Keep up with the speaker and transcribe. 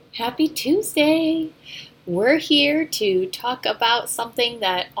Happy Tuesday! We're here to talk about something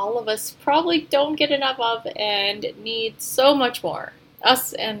that all of us probably don't get enough of and need so much more.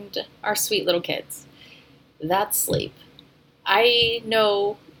 Us and our sweet little kids. That's sleep. I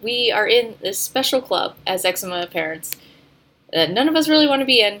know we are in this special club as eczema parents that none of us really want to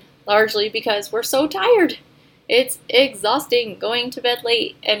be in, largely because we're so tired. It's exhausting going to bed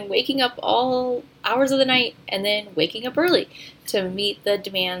late and waking up all hours of the night and then waking up early to meet the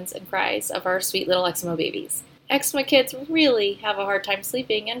demands and cries of our sweet little eczema babies. Eczema kids really have a hard time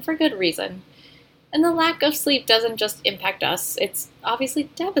sleeping, and for good reason. And the lack of sleep doesn't just impact us, it's obviously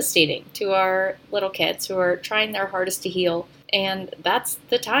devastating to our little kids who are trying their hardest to heal, and that's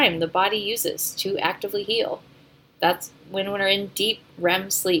the time the body uses to actively heal. That's when we're in deep REM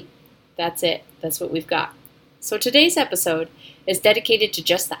sleep. That's it. That's what we've got. So today's episode is dedicated to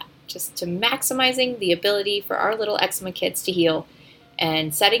just that, just to maximizing the ability for our little eczema kids to heal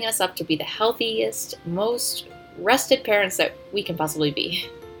and setting us up to be the healthiest, most rested parents that we can possibly be.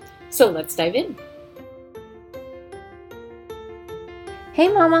 So let's dive in. Hey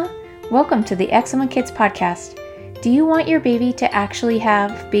Mama! Welcome to the Eczema Kids podcast. Do you want your baby to actually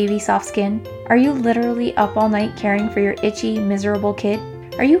have baby soft skin? Are you literally up all night caring for your itchy, miserable kid?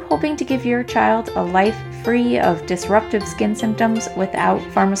 Are you hoping to give your child a life free of disruptive skin symptoms without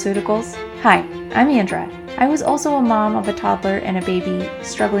pharmaceuticals? Hi, I'm Andra. I was also a mom of a toddler and a baby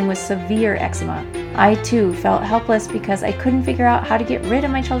struggling with severe eczema. I too felt helpless because I couldn't figure out how to get rid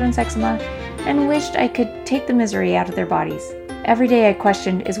of my children's eczema and wished I could take the misery out of their bodies. Every day I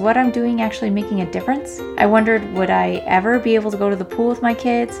questioned, is what I'm doing actually making a difference? I wondered, would I ever be able to go to the pool with my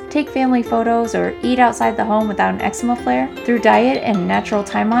kids, take family photos, or eat outside the home without an eczema flare? Through diet and natural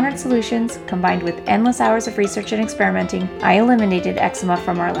time-honored solutions, combined with endless hours of research and experimenting, I eliminated eczema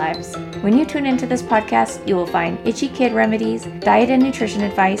from our lives. When you tune into this podcast, you will find itchy kid remedies, diet and nutrition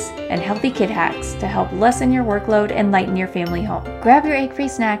advice, and healthy kid hacks to help lessen your workload and lighten your family home. Grab your egg-free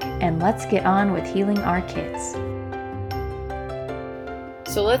snack, and let's get on with healing our kids.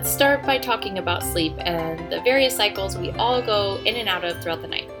 So let's start by talking about sleep and the various cycles we all go in and out of throughout the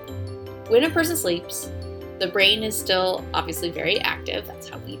night. When a person sleeps, the brain is still obviously very active. That's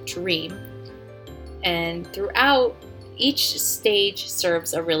how we dream. And throughout, each stage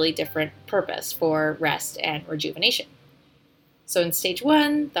serves a really different purpose for rest and rejuvenation. So in stage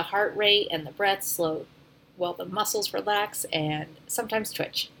 1, the heart rate and the breath slow while the muscles relax and sometimes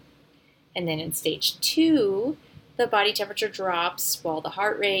twitch. And then in stage 2, the body temperature drops while the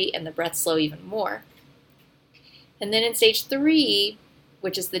heart rate and the breath slow even more. And then in stage 3,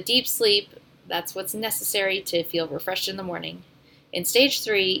 which is the deep sleep, that's what's necessary to feel refreshed in the morning. In stage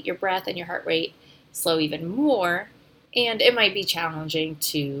 3, your breath and your heart rate slow even more, and it might be challenging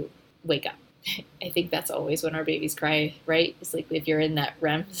to wake up. I think that's always when our babies cry, right? It's like if you're in that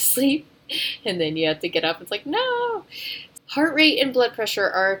REM sleep and then you have to get up, it's like, no! Heart rate and blood pressure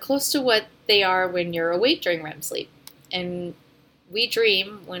are close to what they are when you're awake during REM sleep. And we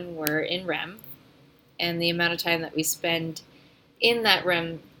dream when we're in REM, and the amount of time that we spend in that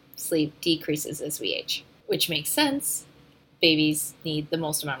REM sleep decreases as we age, which makes sense. Babies need the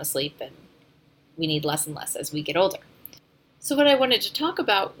most amount of sleep, and we need less and less as we get older. So what I wanted to talk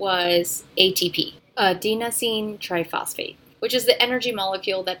about was ATP, adenosine triphosphate, which is the energy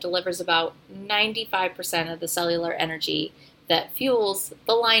molecule that delivers about 95% of the cellular energy that fuels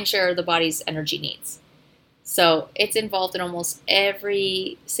the lion's share of the body's energy needs. So it's involved in almost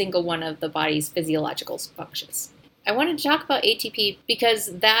every single one of the body's physiological functions. I wanted to talk about ATP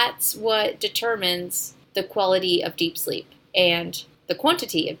because that's what determines the quality of deep sleep and the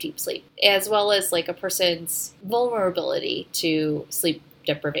quantity of deep sleep, as well as like a person's vulnerability to sleep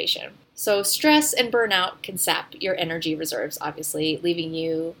deprivation. So stress and burnout can sap your energy reserves, obviously, leaving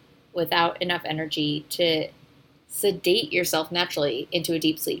you without enough energy to sedate yourself naturally into a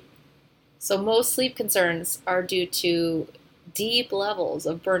deep sleep. So most sleep concerns are due to deep levels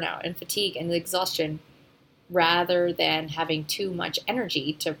of burnout and fatigue and exhaustion rather than having too much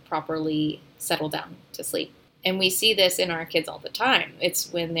energy to properly settle down to sleep. And we see this in our kids all the time.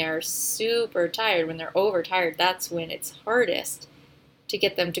 It's when they're super tired, when they're overtired, that's when it's hardest to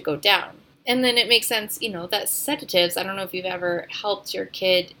get them to go down. And then it makes sense, that sedatives, I don't know if you've ever helped your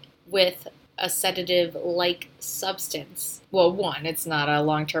kid with a sedative-like substance. Well, one, it's not a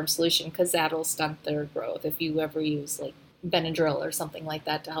long-term solution because that'll stunt their growth if you ever use like Benadryl or something like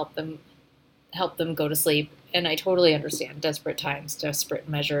that to help them go to sleep. And I totally understand desperate times, desperate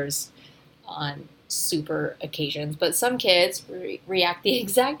measures on super occasions. But some kids react the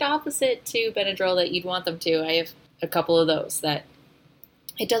exact opposite to Benadryl that you'd want them to. I have a couple of those that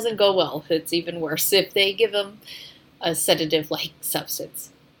it doesn't go well. It's even worse if they give them a sedative-like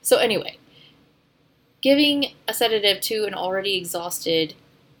substance. So anyway, giving a sedative to an already exhausted,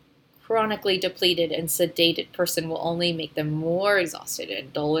 chronically depleted, and sedated person will only make them more exhausted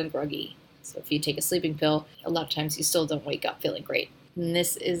and dull and groggy. So if you take a sleeping pill, a lot of times you still don't wake up feeling great. And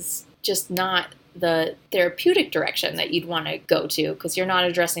this is just not the therapeutic direction that you'd want to go to, because you're not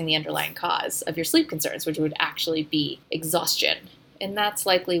addressing the underlying cause of your sleep concerns, which would actually be exhaustion. And that's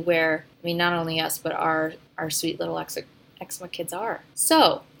likely where, not only us, but our sweet little eczema kids are.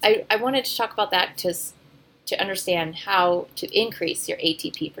 So I wanted to talk about that to understand how to increase your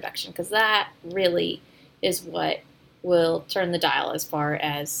ATP production, because that really is what will turn the dial as far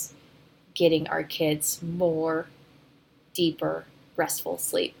as getting our kids more deeper, restful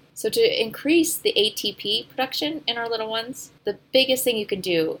sleep. So to increase the ATP production in our little ones, the biggest thing you can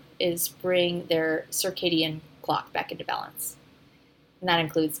do is bring their circadian clock back into balance. And that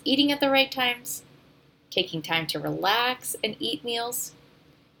includes eating at the right times, taking time to relax and eat meals,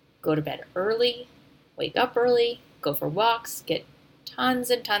 go to bed early, wake up early, go for walks, get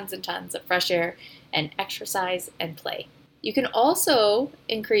tons and tons and tons of fresh air, and exercise and play. You can also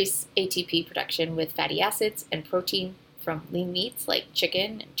increase ATP production with fatty acids and protein from lean meats like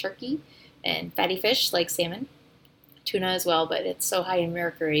chicken and turkey, and fatty fish like salmon, tuna as well, but it's so high in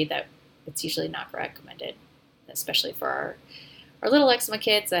mercury that it's usually not recommended, especially for our little eczema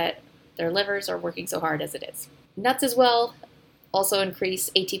kids that their livers are working so hard as it is. Nuts as well also increase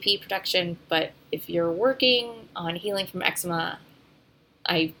ATP production, but if you're working on healing from eczema,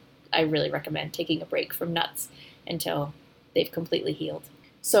 I really recommend taking a break from nuts until they've completely healed.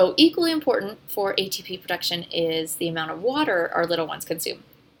 So equally important for ATP production is the amount of water our little ones consume.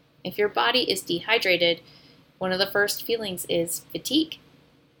 If your body is dehydrated, one of the first feelings is fatigue.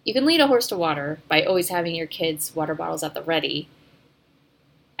 You can lead a horse to water by always having your kids' water bottles at the ready.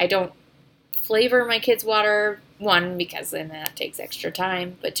 I don't flavor my kids' water, one, because then that takes extra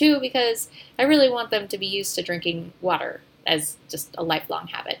time, but two, because I really want them to be used to drinking water as just a lifelong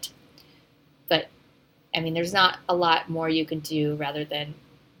habit. But, there's not a lot more you can do rather than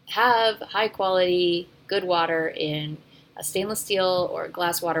have high quality, good water in a stainless steel or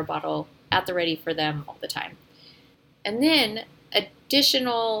glass water bottle at the ready for them all the time. And then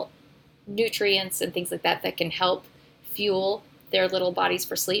additional nutrients and things like that can help fuel their little bodies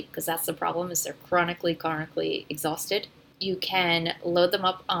for sleep, because that's the problem, is they're chronically exhausted. You can load them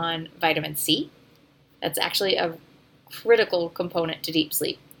up on vitamin C. That's actually a critical component to deep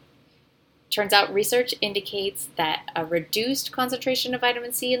sleep. Turns out research indicates that a reduced concentration of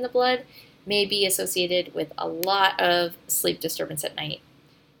vitamin C in the blood may be associated with a lot of sleep disturbance at night.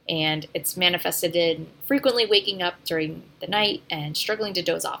 And it's manifested in frequently waking up during the night and struggling to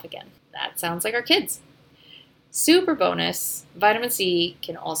doze off again. That sounds like our kids. Super bonus, vitamin C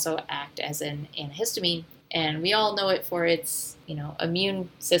can also act as an antihistamine, and we all know it for its, immune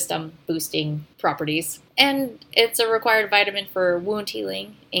system boosting properties. And it's a required vitamin for wound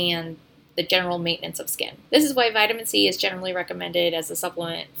healing and the general maintenance of skin. This is why vitamin C is generally recommended as a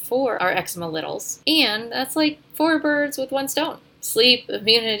supplement for our eczema littles. And that's like 4 birds with 1 stone. Sleep,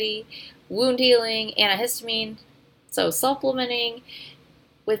 immunity, wound healing, antihistamine. So supplementing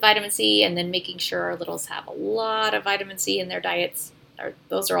with vitamin C and then making sure our littles have a lot of vitamin C in their diets,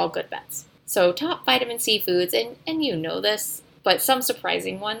 those are all good bets. So top vitamin C foods, and you know this, but some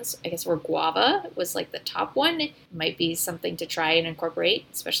surprising ones, I guess, were guava was like the top one. It might be something to try and incorporate,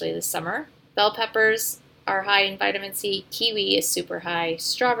 especially this summer. Bell peppers are high in vitamin C. Kiwi is super high.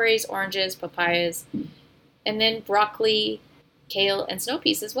 Strawberries, oranges, papayas, and then broccoli, kale, and snow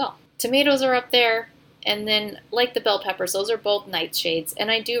peas as well. Tomatoes are up there. And then, like the bell peppers, those are both nightshades. And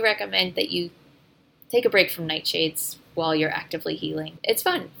I do recommend that you take a break from nightshades while you're actively healing. It's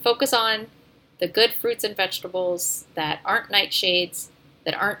fun. Focus on the good fruits and vegetables that aren't nightshades,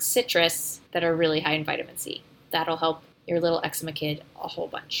 that aren't citrus, that are really high in vitamin C. That'll help your little eczema kid a whole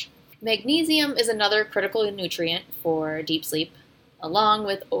bunch. Magnesium is another critical nutrient for deep sleep, along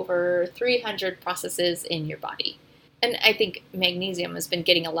with over 300 processes in your body. And I think magnesium has been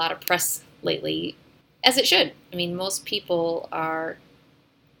getting a lot of press lately, as it should. Most people are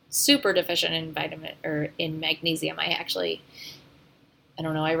super deficient in magnesium.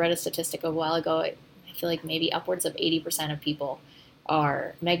 I read a statistic a while ago. I feel like maybe upwards of 80% of people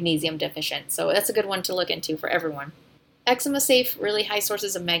are magnesium deficient. So that's a good one to look into for everyone. Eczema-safe, really high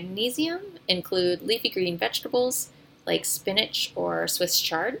sources of magnesium include leafy green vegetables like spinach or Swiss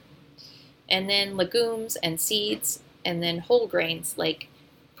chard, and then legumes and seeds, and then whole grains like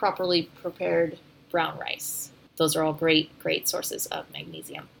properly prepared brown rice. Those are all great sources of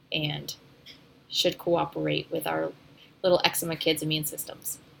magnesium and should cooperate with our little eczema kids' immune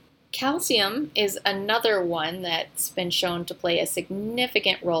systems. Calcium is another one that's been shown to play a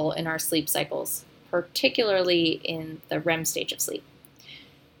significant role in our sleep cycles, particularly in the REM stage of sleep.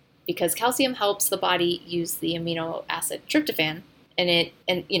 Because calcium helps the body use the amino acid tryptophan, and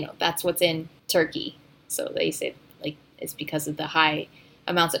that's what's in turkey. So they say it's because of the high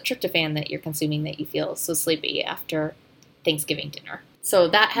amounts of tryptophan that you're consuming that you feel so sleepy after Thanksgiving dinner. So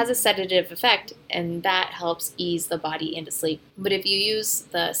that has a sedative effect, and that helps ease the body into sleep. But if you use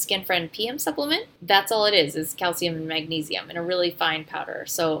the Skin Friend PM supplement, that's all it is calcium and magnesium in a really fine powder.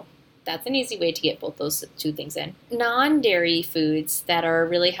 So that's an easy way to get both those two things in. Non-dairy foods that are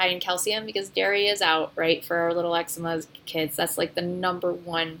really high in calcium, because dairy is out, right, for our little eczema kids. That's like the number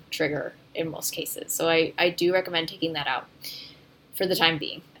one trigger in most cases. So I do recommend taking that out for the time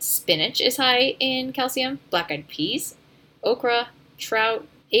being. Spinach is high in calcium, black-eyed peas, okra, trout,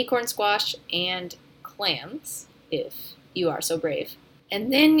 acorn squash, and clams, if you are so brave.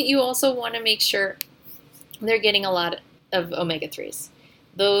 And then you also want to make sure they're getting a lot of omega-3s.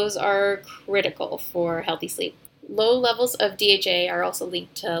 Those are critical for healthy sleep. Low levels of DHA are also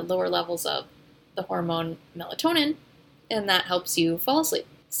linked to lower levels of the hormone melatonin, and that helps you fall asleep.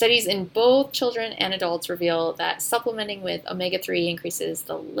 Studies in both children and adults reveal that supplementing with omega-3 increases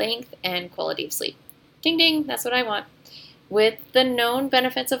the length and quality of sleep. Ding ding, that's what I want. With the known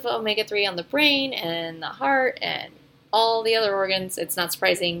benefits of omega-3 on the brain and the heart and all the other organs, it's not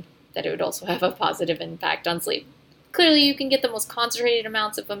surprising that it would also have a positive impact on sleep. Clearly, you can get the most concentrated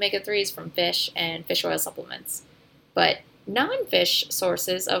amounts of omega-3s from fish and fish oil supplements. But non-fish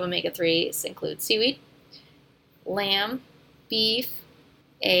sources of omega-3s include seaweed, lamb, beef,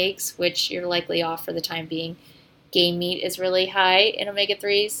 eggs, which you're likely off for the time being. Game meat is really high in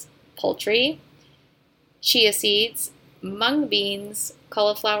omega-3s, poultry, chia seeds, mung beans,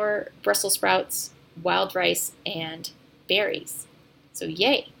 cauliflower, Brussels sprouts, wild rice, and berries. So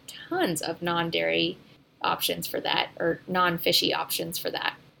yay, tons of non-dairy options for that, or non-fishy options for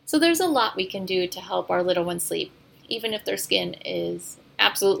that. So there's a lot we can do to help our little ones sleep, even if their skin is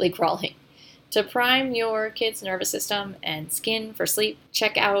absolutely crawling. To prime your kid's nervous system and skin for sleep,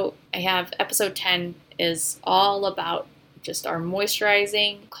 check out, I have episode 10 is all about just our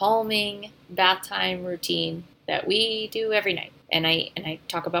moisturizing, calming bath time routine that we do every night. And I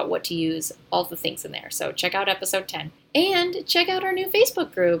talk about what to use, all the things in there. So check out episode 10. And check out our new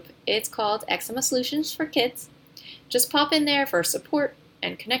Facebook group. It's called Eczema Solutions for Kids. Just pop in there for support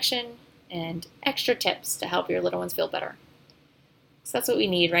and connection and extra tips to help your little ones feel better. So that's what we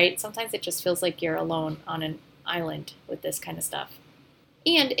need, right? Sometimes it just feels like you're alone on an island with this kind of stuff.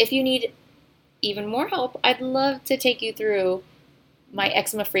 And if you need even more help, I'd love to take you through my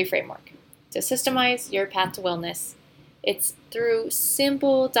eczema-free framework to systemize your path to wellness. It's through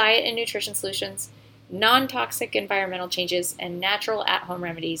simple diet and nutrition solutions, non-toxic environmental changes, and natural at-home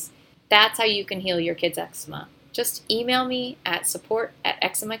remedies. That's how you can heal your kids' eczema. Just email me at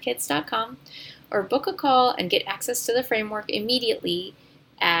support@eczemakids.com or book a call and get access to the framework immediately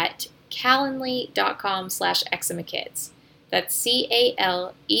at calendly.com/eczemakids. That's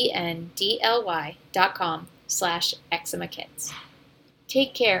calendly.com/eczemakids.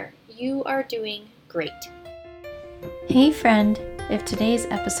 Take care. You are doing great. Hey friend, if today's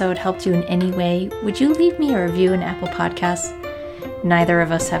episode helped you in any way, would you leave me a review in Apple Podcasts? Neither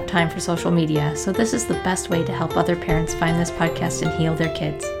of us have time for social media, so this is the best way to help other parents find this podcast and heal their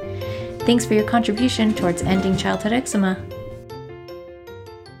kids. Thanks for your contribution towards ending childhood eczema.